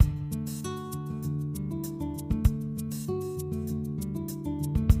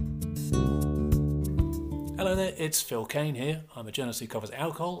Hello there, it's Phil Kane here. I'm a journalist who covers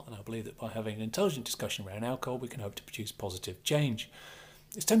alcohol, and I believe that by having an intelligent discussion around alcohol, we can hope to produce positive change.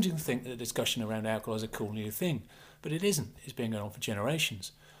 It's tempting to think that a discussion around alcohol is a cool new thing, but it isn't. It's been going on for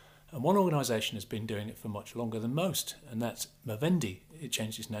generations. And one organisation has been doing it for much longer than most, and that's Movendi. It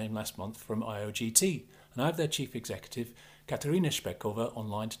changed its name last month from IOGT, and I have their chief executive, Katarina Sperkova,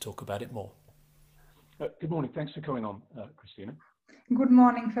 online to talk about it more. Good morning. Thanks for coming on, Christina. Good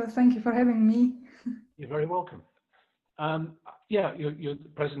morning, Phil. Thank you for having me. You're very welcome. You're the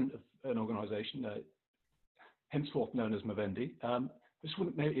president of an organisation, henceforth known as Movendi.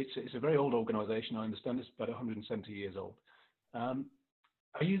 It's a very old organisation. I understand it's about 170 years old.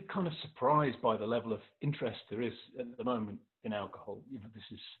 Are you kind of surprised by the level of interest there is at the moment in alcohol? You know, this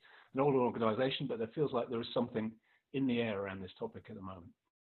is an older organisation, but there feels like there is something in the air around this topic at the moment.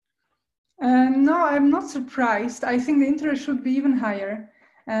 No, I'm not surprised. I think the interest should be even higher.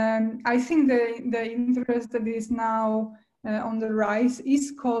 I think the interest that is now on the rise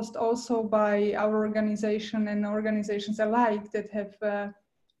is caused also by our organization and organizations alike that have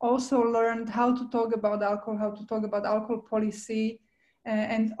also learned how to talk about alcohol, how to talk about alcohol policy,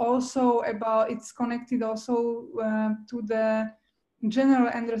 and also it's connected also to the general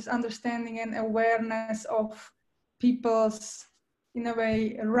understanding and awareness of people's, in a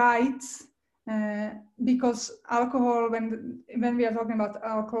way, rights. Because alcohol, when we are talking about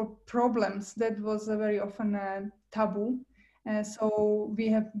alcohol problems, that was a very often taboo. So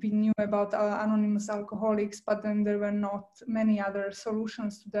we knew about anonymous alcoholics, but then there were not many other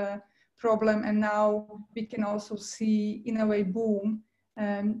solutions to the problem. And now we can also see, in a way, boom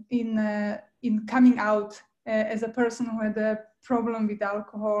in coming out as a person who had a problem with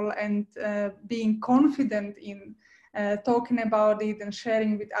alcohol and being confident in talking about it and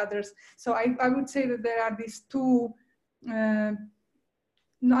sharing with others. So I would say that there are these two, no,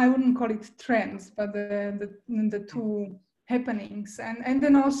 I wouldn't call it trends, but the two happenings. And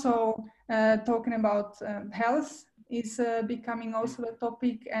then also talking about health is becoming also a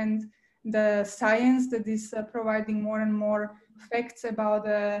topic, and the science that is providing more and more facts about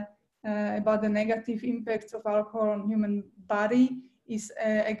the negative impacts of alcohol on human body is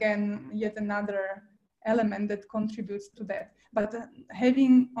again yet another element that contributes to that. But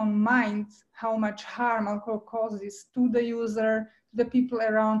having on mind how much harm alcohol causes to the user, to the people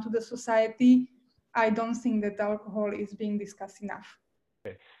around, to the society, I don't think that alcohol is being discussed enough.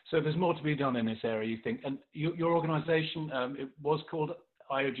 Okay. So there's more to be done in this area, you think? And your organization, it was called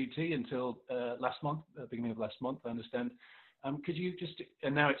IOGT until last month, beginning of last month, I understand. Could you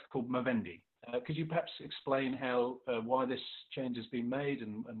and now it's called Movendi. Could you perhaps explain why this change has been made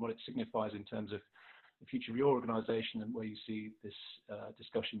and what it signifies in terms of the future of your organisation and where you see this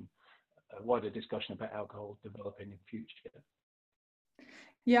wider discussion about alcohol developing in the future?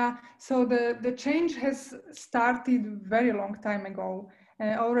 Yeah, so the change has started very long time ago.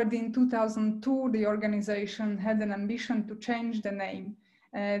 Already in 2002, the organization had an ambition to change the name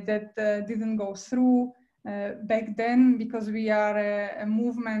that didn't go through. Back then, because we are a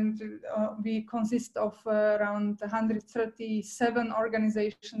movement, we consist of around 137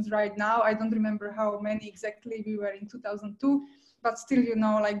 organizations right now. I don't remember how many exactly we were in 2002, but still, you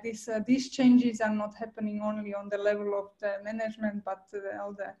know, like these changes are not happening only on the level of the management, but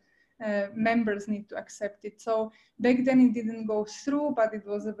all the members need to accept it. So back then it didn't go through, but it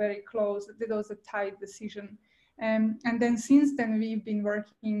was it was a tight decision. And then since then, we've been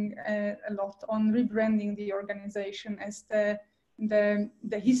working a lot on rebranding the organization, as the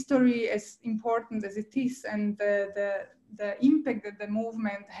history, as important as it is, and the impact that the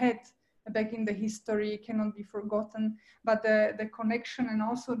movement had back in the history cannot be forgotten. But the connection and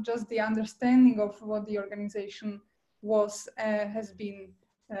also just the understanding of what the organization was has been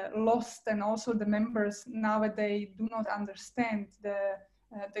lost, and also the members nowadays do not understand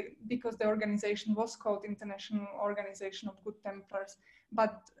because the organization was called International Organization of Good Templars,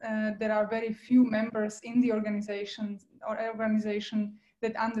 but there are very few members in the organization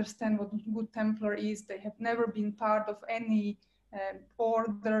that understand what Good Templar is. They have never been part of any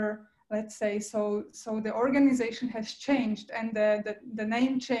order, let's say. So the organization has changed, and the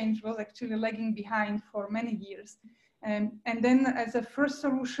name change was actually lagging behind for many years. And then as a first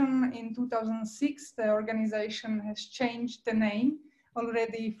solution in 2006, the organization has changed the name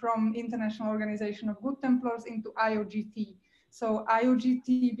already from International Organization of Good Templars into IOGT. So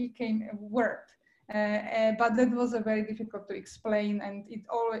IOGT became a word, but that was very difficult to explain, and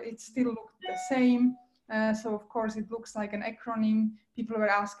it still looked the same. So of course it looks like an acronym. People were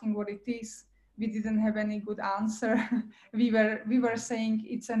asking what it is. we didn't have any good answer. we were saying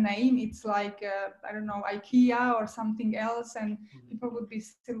it's a name, it's like I don't know, IKEA or something else, and people would be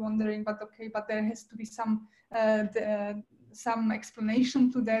still wondering, but okay, but there has to be some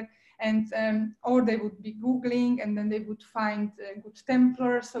explanation to that. And or they would be Googling and then they would find Good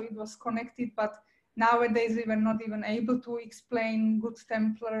Templar, so it was connected. But nowadays we were not even able to explain Good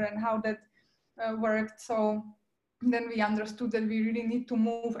Templar and how that worked. So then we understood that we really need to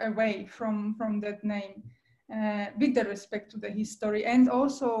move away from that name with the respect to the history, and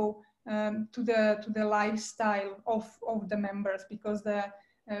also to the lifestyle of the members, because the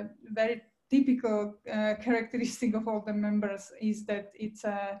very typical characteristic of all the members is that it's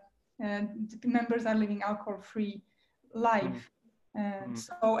the members are living alcohol-free life.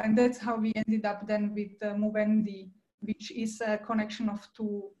 So, and that's how we ended up then with Movendi, which is a connection of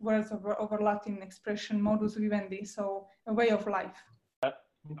two words over Latin expression, modus vivendi, so a way of life.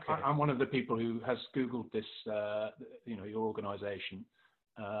 Okay. I'm one of the people who has Googled this, your organization,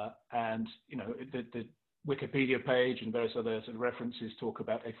 and, the Wikipedia page and various other sort of references talk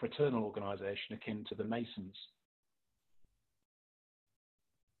about a fraternal organization akin to the Masons.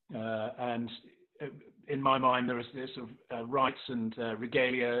 And in my mind, there is this sort of rights and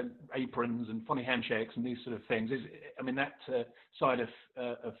regalia, aprons and funny handshakes and these sort of things. That side of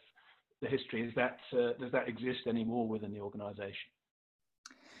the history, does that exist anymore within the organization?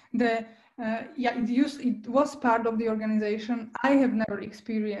 It was part of the organization. I have never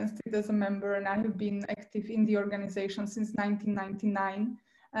experienced it as a member, and I have been active in the organization since 1999.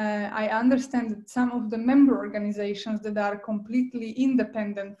 I understand that some of the member organizations that are completely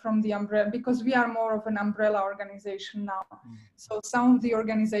independent from the umbrella, because we are more of an umbrella organization now. So some of the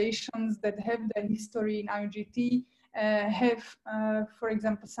organizations that have the history in IOGT have, for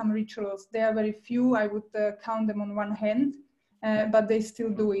example, some rituals. They are very few. I would count them on one hand, but they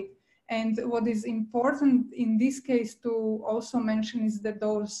still do it. And what is important in this case to also mention is that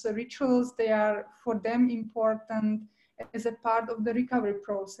those rituals, they are for them important as a part of the recovery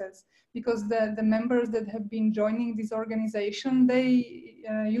process, because the members that have been joining this organization, they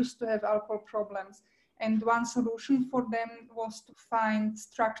used to have alcohol problems. And one solution for them was to find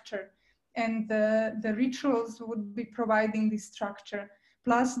structure. And the rituals would be providing this structure.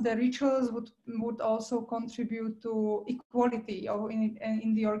 Plus the rituals would also contribute to equality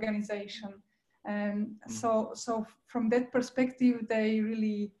in the organization. So from that perspective,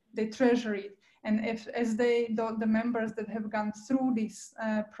 they treasure it. And as the members that have gone through this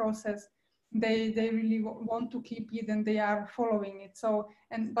process, they really want to keep it, and they are following it.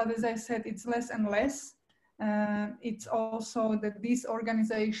 But as I said, it's less and less. It's also that these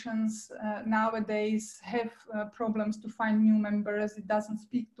organizations nowadays have problems to find new members. It doesn't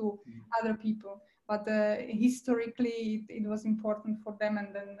speak to other people, but historically it was important for them,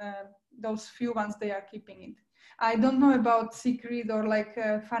 and then those few ones, they are keeping it. I don't know about secret or like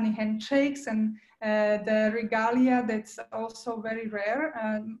funny handshakes and the regalia. That's also very rare.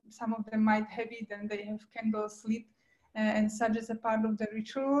 Some of them might have it, and they have candles lit and such as a part of the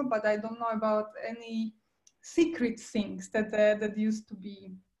ritual, but I don't know about any secret things that used to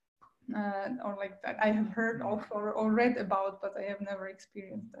be or like that I have heard of or read about, but I have never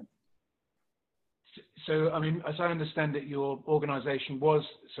experienced that. So, as I understand it, your organization was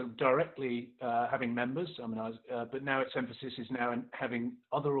sort of directly having members, but now its emphasis is now in having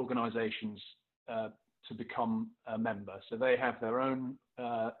other organizations to become a member. So they have their own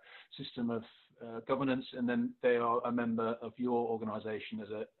system of governance, and then they are a member of your organization as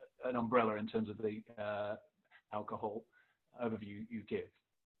an umbrella in terms of the alcohol overview you give.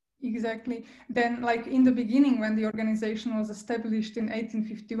 Exactly. Then, like in the beginning, when the organization was established in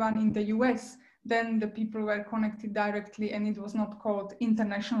 1851 in the US, then the people were connected directly, and it was not called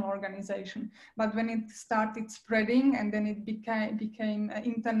international organization. But when it started spreading, and then it became an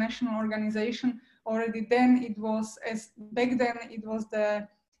international organization, already then it was, as back then it was the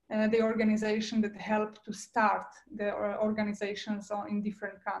organization that helped to start the organizations in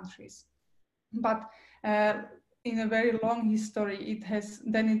different countries. But in a very long history,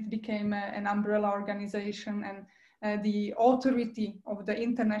 it became an umbrella organization, and the authority of the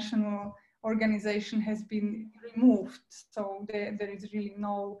international organization has been removed. So there is really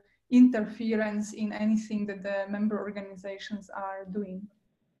no interference in anything that the member organizations are doing.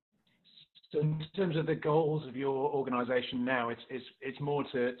 So in terms of the goals of your organization now, it's more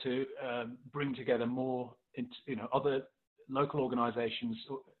to bring together more, other local organizations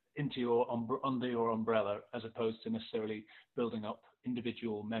under your umbrella, as opposed to necessarily building up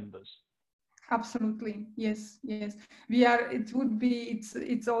individual members. Absolutely, yes. We are.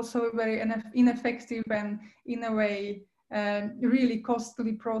 It's also very ineffective and in a way really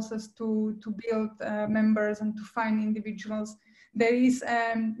costly process to build members and to find individuals. There is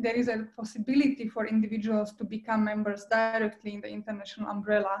a possibility for individuals to become members directly in the international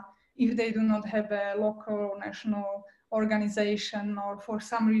umbrella if they do not have a local or national organization, or for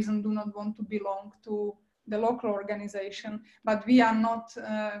some reason do not want to belong to the local organization. But we are not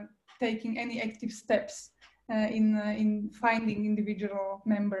taking any active steps in finding individual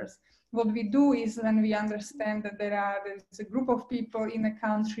members. What we do is, when we understand that there's a group of people in a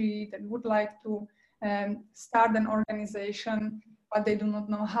country that would like to start an organization, but they do not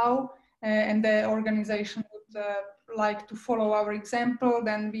know how, and the organization would like to follow our example,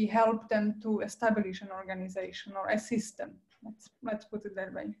 then we help them to establish an organization or assist them. Let's put it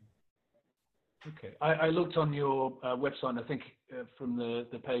that way. Okay, I looked on your website, and I think from the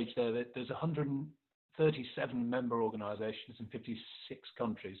page there that there's 137 member organizations in 56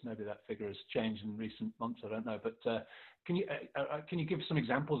 countries. Maybe that figure has changed in recent months, I don't know. But can you give some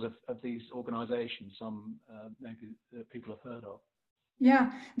examples of these organizations, some maybe that people have heard of?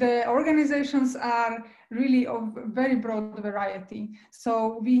 Yeah, the organizations are really of very broad variety.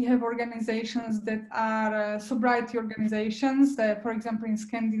 So we have organizations that are sobriety organizations. For example, in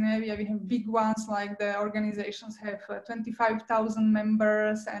Scandinavia, we have big ones, like the organizations have 25,000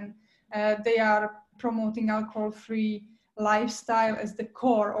 members, and they are promoting alcohol-free lifestyle as the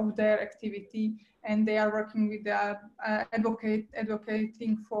core of their activity. And they are working with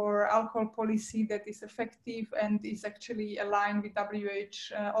advocating for alcohol policy that is effective and is actually aligned with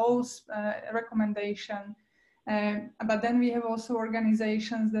WHO's recommendation. But then we have also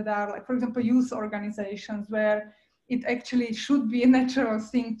organizations that are, like, for example, youth organizations, where it actually should be a natural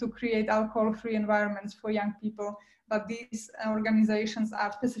thing to create alcohol-free environments for young people. But these organizations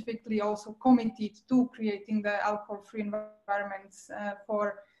are specifically also committed to creating the alcohol-free environments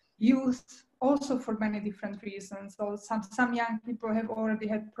for youth, also for many different reasons. So some young people have already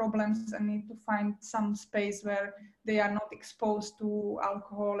had problems and need to find some space where they are not exposed to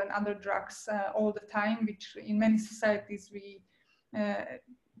alcohol and other drugs all the time, which in many societies we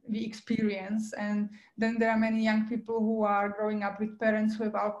experience. And then there are many young people who are growing up with parents who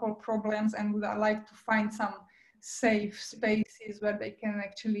have alcohol problems and would like to find some safe spaces where they can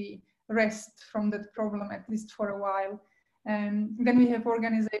actually rest from that problem, at least for a while. And then we have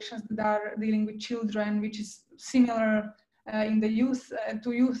organizations that are dealing with children, which is similar in the youth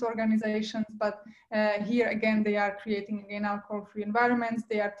to youth organizations, but here again they are creating again alcohol-free environments.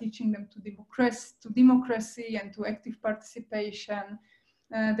 They are teaching them to democracy and to active participation.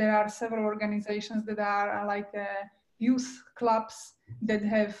 There are several organizations that are like youth clubs that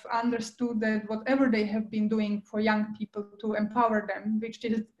have understood that whatever they have been doing for young people to empower them,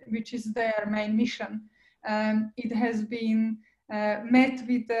 which is their main mission, it has been met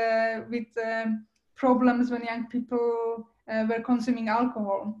with problems when young people were consuming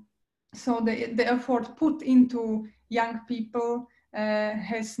alcohol. So the effort put into young people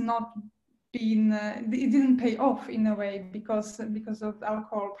has not been, it didn't pay off in a way because of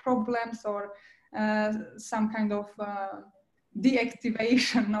alcohol problems or some kind of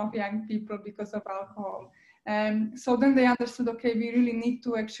deactivation of young people because of alcohol. So then they understood, okay, we really need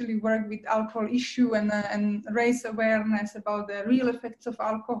to actually work with alcohol issue and raise awareness about the real effects of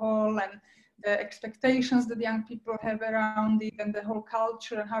alcohol and the expectations that young people have around it and the whole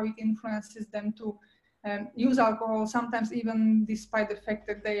culture and how it influences them to use alcohol, sometimes even despite the fact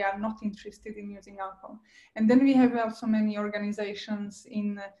that they are not interested in using alcohol. And then we have also many organizations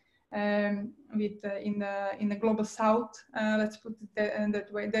in the global south, let's put it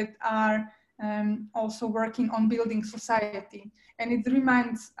that way, that are also working on building society. And it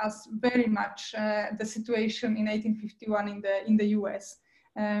reminds us very much the situation in 1851 in the US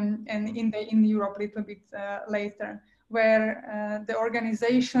and in Europe a little bit later, where the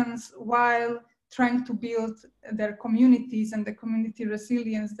organizations, while trying to build their communities and the community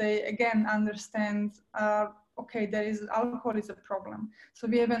resilience, they again understand, okay, alcohol is a problem. So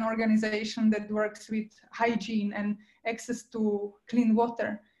we have an organization that works with hygiene and access to clean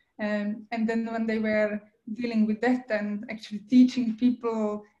water. And then when they were dealing with that and actually teaching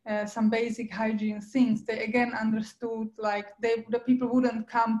people some basic hygiene things, they again understood, like, the people wouldn't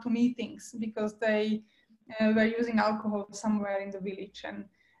come to meetings because they were using alcohol somewhere in the village.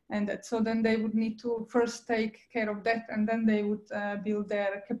 So then they would need to first take care of that, and then they would build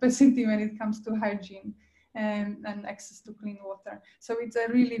their capacity when it comes to hygiene and access to clean water. So it's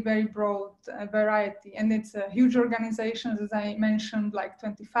a really very broad variety, and it's a huge organization, as I mentioned, like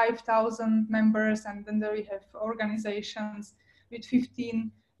 25,000 members, and then there we have organizations with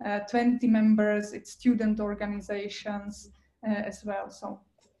 15, 20 members. It's student organizations as well. So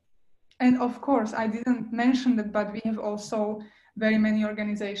And of course, I didn't mention that, but we have also very many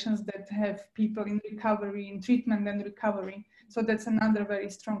organizations that have people in recovery, in treatment and recovery. So that's another very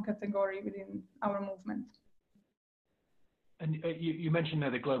strong category within our movement. And you mentioned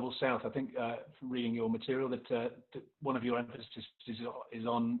there the Global South. I think from reading your material that one of your emphasis is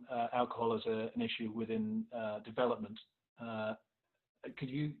on alcohol as an issue within development. Could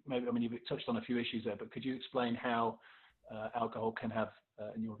you maybe, I mean, you've touched on a few issues there, but could you explain how alcohol can have,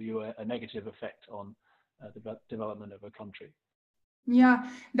 in your view, a negative effect on the development of a country? Yeah,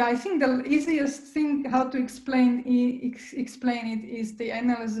 I think the easiest thing how to explain it is the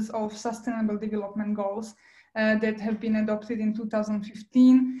analysis of Sustainable Development Goals that have been adopted in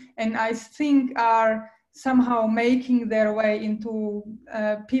 2015, and I think are somehow making their way into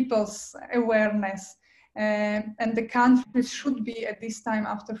people's awareness. And the countries should be at this time,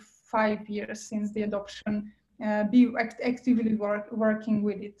 after 5 years since the adoption, be actively working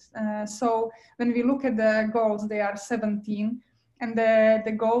with it. So when we look at the goals, they are 17. And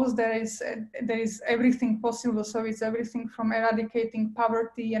the goals, there is everything possible. So it's everything from eradicating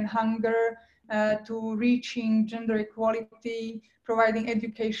poverty and hunger to reaching gender equality, providing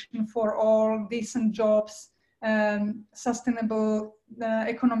education for all, decent jobs, sustainable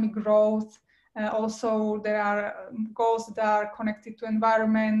economic growth. Also, there are goals that are connected to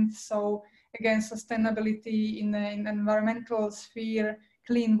environment. So again, sustainability in the environmental sphere,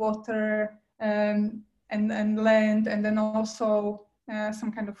 clean water, and land, and then also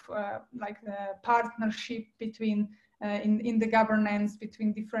some kind of partnership between in the governance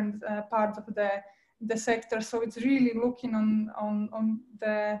between different parts of the sector. So it's really looking on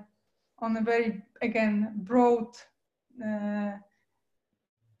a very, again, broad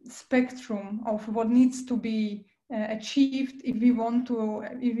spectrum of what needs to be achieved if we want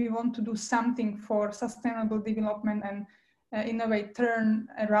to do something for sustainable development and in a way turn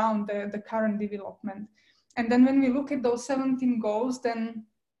around the current development. And then when we look at those 17 goals then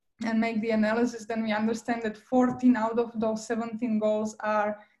and make the analysis, then we understand that 14 out of those 17 goals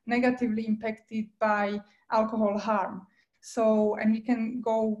are negatively impacted by alcohol harm. So, and we can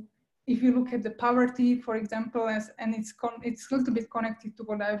go, if you look at the poverty, for example, and it's a little bit connected to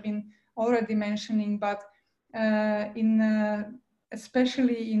what I've been already mentioning, but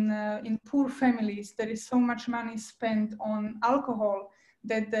especially in poor families, there is so much money spent on alcohol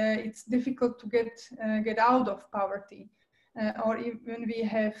that it's difficult to get out of poverty. Or even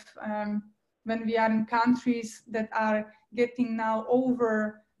when we are in countries that are getting now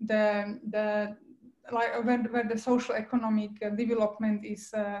over where the social economic development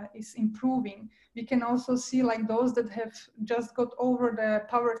is improving, we can also see like those that have just got over the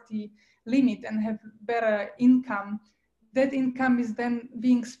poverty limit and have better income. That income is then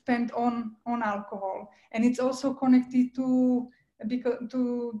being spent on alcohol, and it's also connected to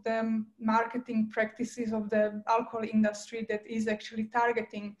the marketing practices of the alcohol industry that is actually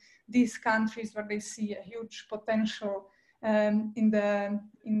targeting these countries where they see a huge potential in the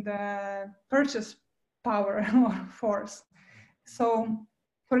purchase power or force. So,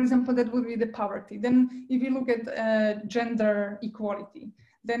 for example, that would be the poverty. Then if you look at gender equality,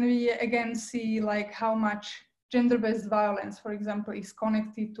 then we again see like how much gender-based violence, for example, is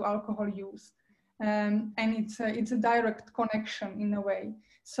connected to alcohol use. And it's a direct connection in a way.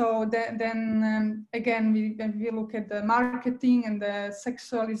 So then again, we look at the marketing and the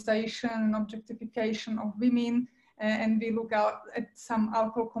sexualization and objectification of women, and we look out at some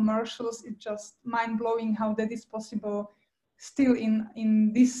alcohol commercials. It's just mind-blowing how that is possible still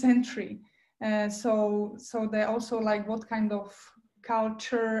in this century. So they also like what kind of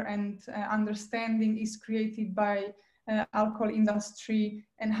culture and understanding is created by alcohol industry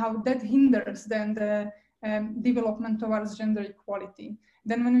and how that hinders then the development towards gender equality.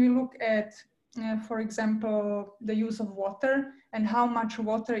 Then when we look at, for example, the use of water and how much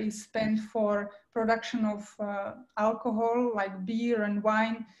water is spent for production of alcohol like beer and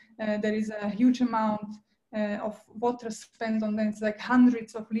wine, there is a huge amount of water spent on them. It's like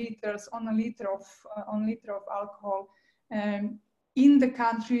hundreds of liters on a liter of alcohol. In the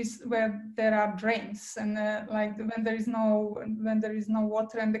countries where there are drains and like when there is no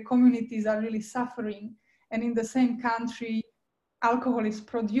water and the communities are really suffering, and in the same country alcohol is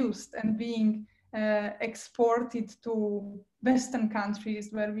produced and being exported to Western countries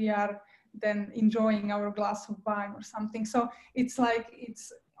where we are then enjoying our glass of wine or something. So it's like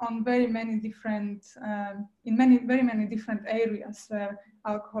it's on very many different very many different areas where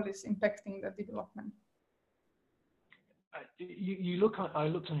alcohol is impacting the development. I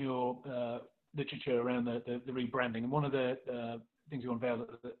looked on your literature around the rebranding, and one of the things you unveiled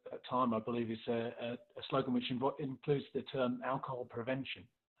at that time, I believe, is a slogan which includes the term alcohol prevention.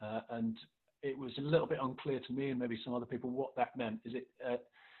 and it was a little bit unclear to me and maybe some other people what that meant. Is it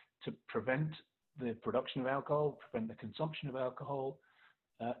to prevent the production of alcohol, prevent the consumption of alcohol?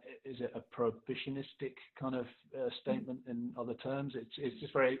 Is it a prohibitionistic kind of statement in other terms? It's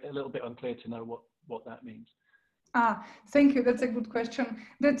just a little bit unclear to know what that means. Thank you. That's a good question.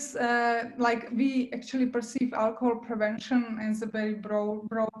 That's like we actually perceive alcohol prevention as a very broad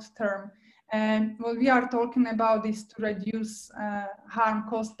term. And what we are talking about is to reduce harm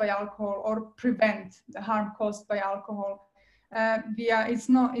caused by alcohol or prevent the harm caused by alcohol.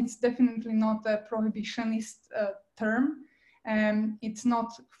 It's definitely not a prohibitionist term. It's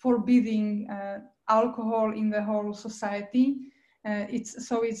not forbidding alcohol in the whole society.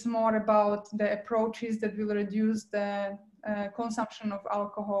 It's more about the approaches that will reduce the consumption of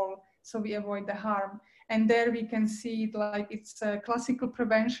alcohol, so we avoid the harm. And there we can see it like it's classical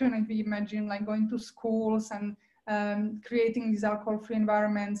prevention, and we imagine like going to schools and creating these alcohol-free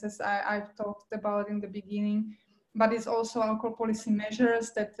environments, as I've talked about in the beginning. But it's also alcohol policy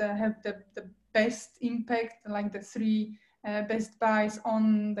measures that have the best impact, like the three best buys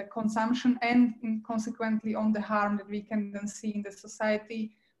on the consumption and consequently on the harm that we can then see in the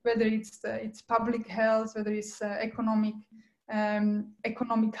society, whether it's public health, whether it's economic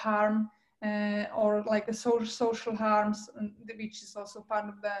harm, or like a social harms, which is also part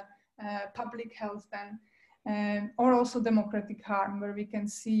of the public health then, or also democratic harm, where we can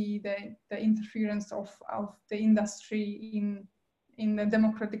see the interference of the industry in the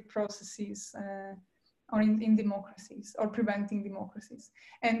democratic processes, or in democracies, or preventing democracies.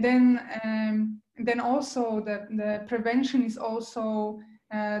 And then also the prevention is also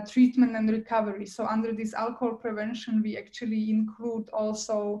treatment and recovery. So under this alcohol prevention, we actually include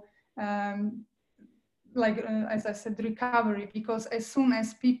also, as I said, recovery, because as soon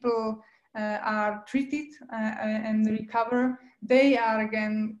as people are treated and recover, they are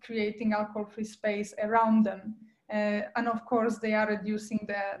again creating alcohol-free space around them. And of course, they are reducing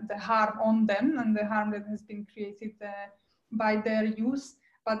the harm on them and the harm that has been created by their use.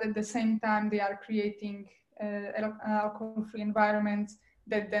 But at the same time, they are creating alcohol-free environments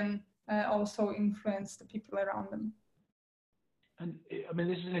that then also influence the people around them. And I mean,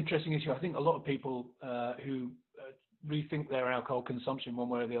 this is an interesting issue. I think a lot of people who rethink their alcohol consumption one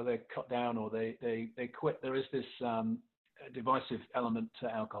way or the other, cut down or they quit. There is this divisive element to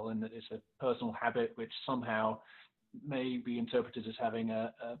alcohol in that it's a personal habit which somehow may be interpreted as having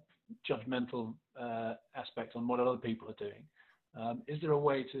a judgmental aspect on what other people are doing. Is there a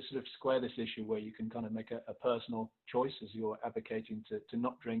way to sort of square this issue where you can kind of make a personal choice as you're advocating to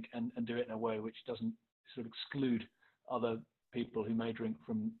not drink and do it in a way which doesn't sort of exclude other people who may drink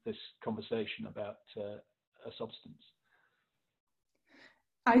from this conversation about a substance?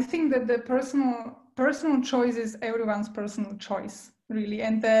 I think that the personal choice is everyone's personal choice, really,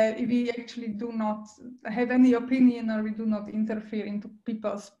 and we actually do not have any opinion, or we do not interfere into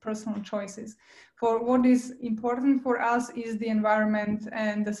people's personal choices. For what is important for us is the environment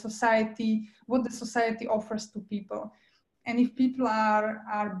and the society, what the society offers to people. And if people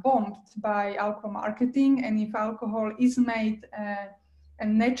are bombed by alcohol marketing, and if alcohol is made a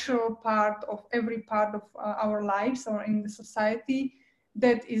natural part of every part of our lives or in the society,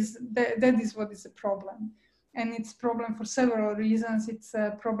 that is what is a problem. And it's a problem for several reasons. It's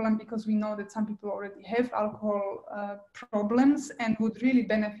a problem because we know that some people already have alcohol problems and would really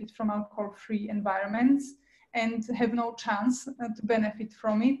benefit from alcohol-free environments and have no chance to benefit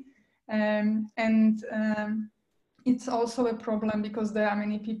from it. It's also a problem because there are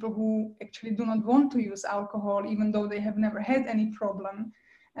many people who actually do not want to use alcohol, even though they have never had any problem.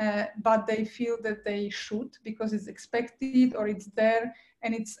 But they feel that they should because it's expected or it's there,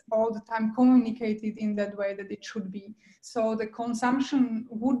 and it's all the time communicated in that way that it should be. So the consumption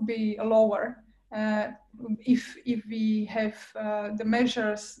would be lower if we have the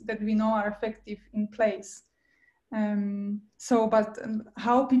measures that we know are effective in place. But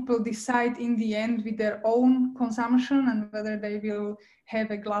how people decide in the end with their own consumption and whether they will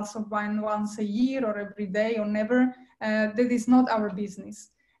have a glass of wine once a year or every day or never, that is not our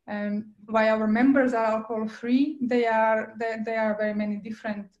business. Why our members are alcohol-free, there are very many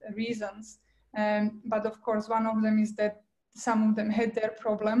different reasons. But of course, one of them is that some of them had their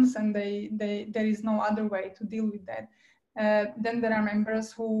problems and there is no other way to deal with that. Then there are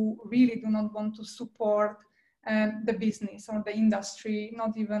members who really do not want to support the business or the industry,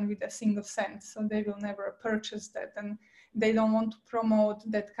 not even with a single cent. So they will never purchase that, and they don't want to promote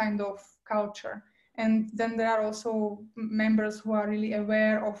that kind of culture. And then there are also members who are really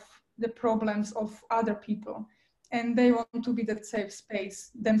aware of the problems of other people, and they want to be that safe space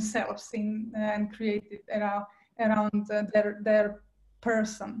themselves and create it around their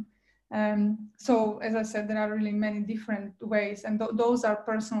person. So as I said, there are really many different ways, and those are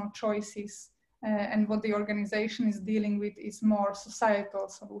personal choices. And what the organization is dealing with is more societal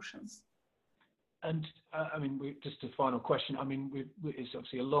solutions. And I mean, just a final question. I mean, it's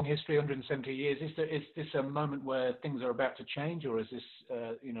obviously a long history, 170 years. Is this a moment where things are about to change, or is this,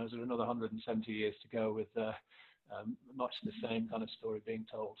 is there another 170 years to go with much the same kind of story being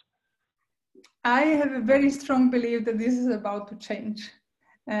told? I have a very strong belief that this is about to change,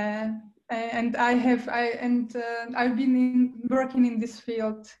 and I've been working in this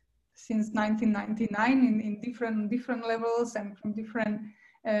field since 1999 in different levels and from different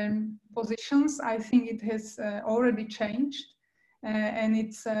positions. I think it has already changed, and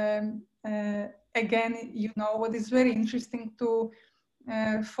it's again, what is very interesting to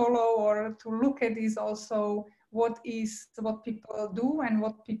follow or to look at is also what people do and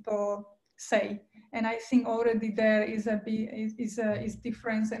what people say. And I think already there is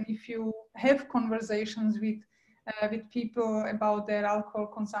difference. And if you have conversations with people about their alcohol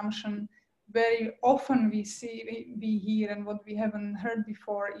consumption, very often we hear, and what we haven't heard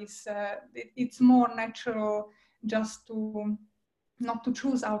before is it's more natural just to not to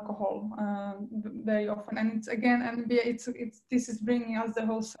choose alcohol very often. And it's again, and this is bringing us the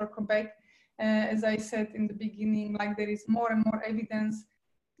whole circle back. As I said in the beginning, like there is more and more evidence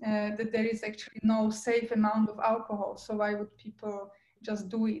that there is actually no safe amount of alcohol. So why would people just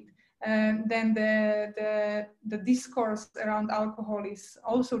do it? And then the discourse around alcohol is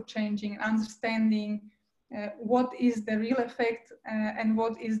also changing, understanding what is the real effect and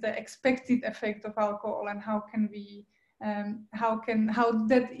what is the expected effect of alcohol, and how can we how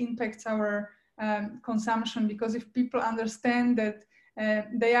that impacts our consumption. Because if people understand that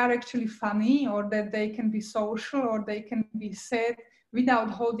they are actually funny, or that they can be social, or they can be sad without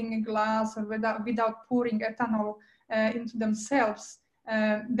holding a glass, or without pouring ethanol into themselves,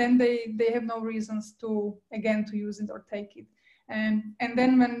 then they have no reasons to use it or take it. And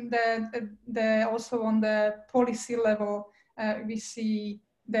then when also on the policy level, we see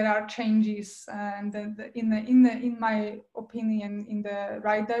there are changes, and in my opinion, in the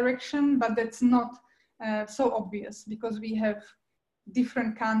right direction, but that's not so obvious, because we have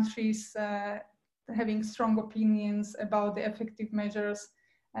different countries having strong opinions about the effective measures.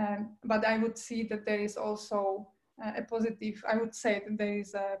 But I would see that there is also a positive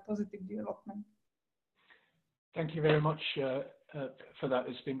development. Thank you very much for that.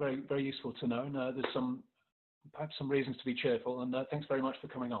 It's been very, very useful to know. And there's perhaps some reasons to be cheerful. And thanks very much for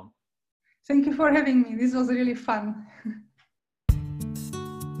coming on. Thank you for having me. This was really fun.